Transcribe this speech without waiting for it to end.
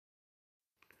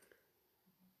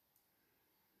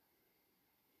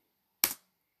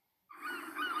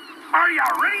Are you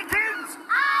ready, kids?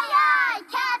 Aye, aye,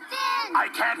 Captain! I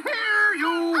can't hear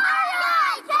you. Aye,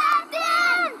 aye,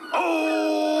 Captain!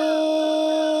 Oh!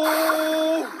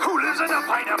 Who lives in a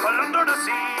pineapple under the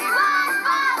sea?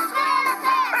 SpongeBob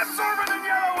SquarePants! Absorbent and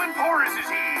yellow and porous is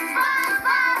he.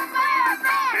 SpongeBob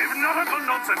SquarePants! If nautical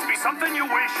nonsense be something you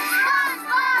wish,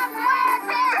 SpongeBob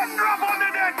SquarePants! then drop on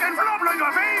the deck and flop like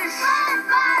a fish.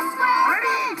 SpongeBob SquarePants!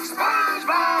 Ready?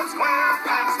 SpongeBob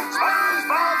SquarePants,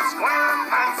 SpongeBob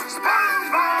SquarePants,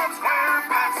 SpongeBob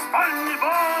SquarePants,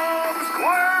 SpongeBob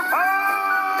SquarePants!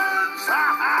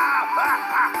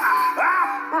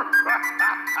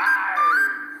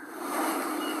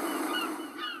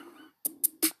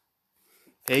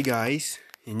 Hey guys,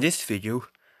 in this video,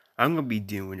 I'm going to be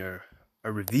doing a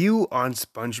review on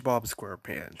SpongeBob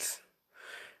SquarePants.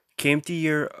 Came the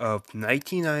year of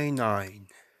 1999.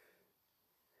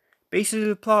 Basically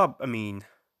the plot,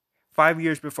 5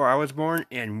 years before I was born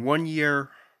and 1 year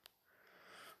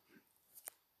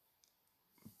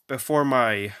before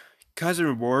my cousin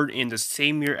was born in the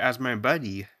same year as my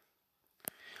buddy.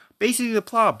 Basically the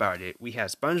plot about it, we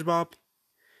have SpongeBob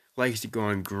likes to go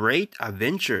on great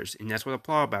adventures, and that's what the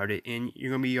plot about it. And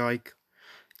you're gonna be like,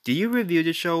 do you review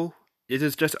the show? This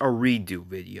is just a redo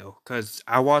video, because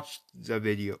I watched the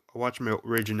video, I watched my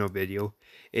original video.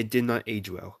 It did not age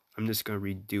well. I'm just gonna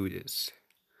redo this.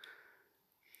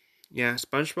 Yeah,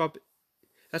 SpongeBob,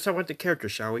 let's talk about the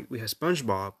characters, shall we? We have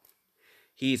SpongeBob.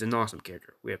 He's an awesome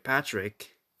character. We have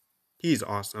Patrick. He's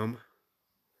awesome.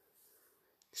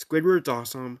 Squidward's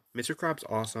awesome. Mr. Krabs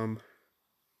awesome.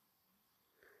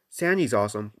 Sandy's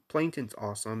awesome. Plankton's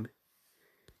awesome.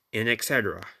 And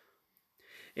etc.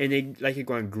 And they like to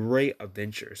go on great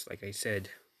adventures, like I said.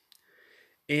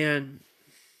 And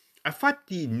I thought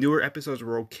the newer episodes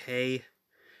were okay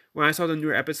when I saw the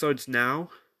newer episodes now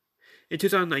in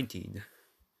 2019.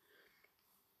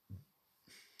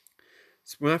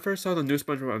 When I first saw the new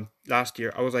SpongeBob last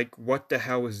year, I was like, what the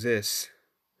hell is this?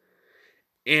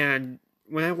 And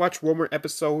when I watched one more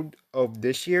episode of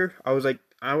this year, I was like,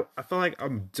 I felt like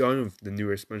I'm done with the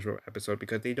newer SpongeBob episode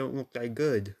because they don't look that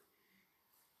good.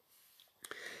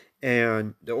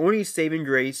 And the only saving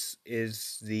grace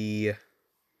is the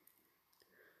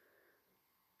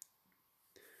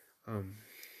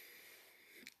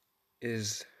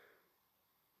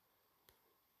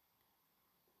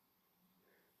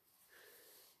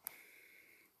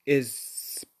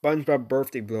is SpongeBob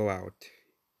Birthday Blowout,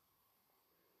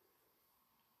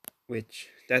 which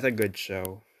that's a good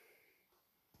show.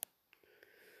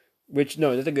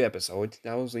 No, that's a good episode.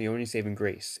 That was the only saving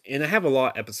grace. And I have a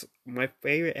lot of episodes. My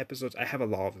favorite episodes, I have a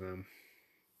lot of them.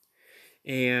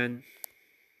 And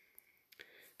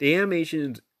the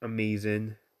animation is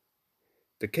amazing.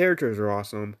 The characters are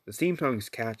awesome. The theme song is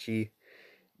catchy.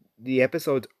 The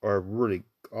episodes are really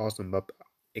awesome,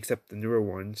 except the newer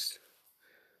ones.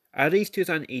 At least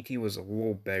 2018 was a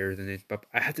little better than it, but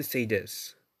I have to say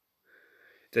this.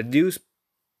 The new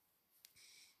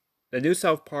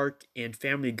South Park and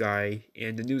Family Guy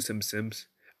and the new Simpsons,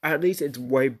 at least it's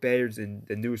way better than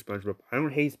the new SpongeBob. I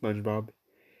don't hate SpongeBob.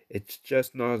 It's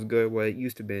just not as good as what it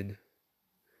used to be.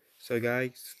 So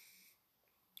guys,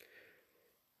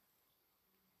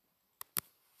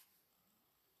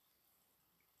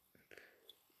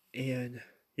 and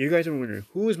you guys are wondering,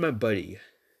 who is my buddy?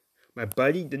 My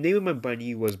buddy, the name of my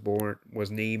buddy was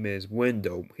name is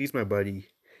Window. He's my buddy.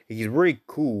 He's really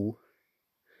cool.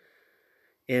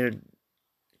 And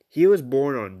he was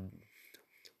born on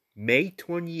May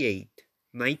 28th,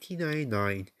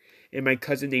 1999. And my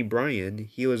cousin named Brian,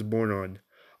 he was born on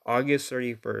August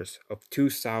 31st of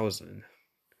 2000.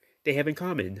 They have in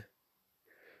common.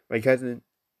 My cousin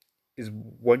is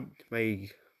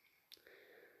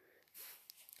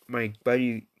my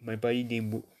buddy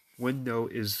named Window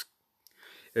is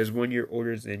 1 year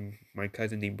older than my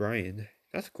cousin named Brian.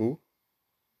 That's cool.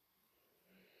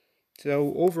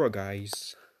 So overall,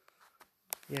 guys,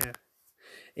 yeah.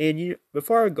 And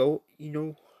before I go,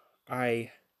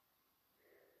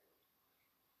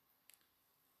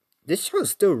 this show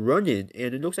is still running,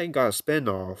 and it looks like it got a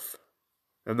spinoff.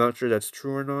 I'm not sure that's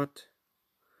true or not,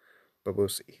 but we'll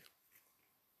see.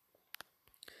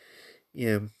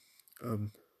 Yeah,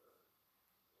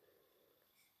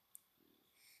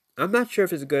 I'm not sure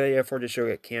if it's a good idea for the show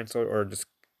to get canceled or just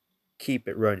keep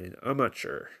it running. I'm not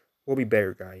sure. We'll be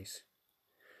better, guys.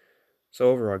 So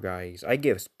overall, guys, I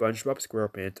give SpongeBob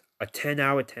SquarePants a 10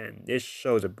 out of 10. This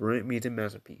show is a brilliant music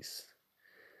masterpiece.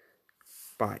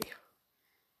 Bye.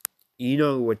 You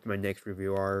know what my next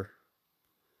review are.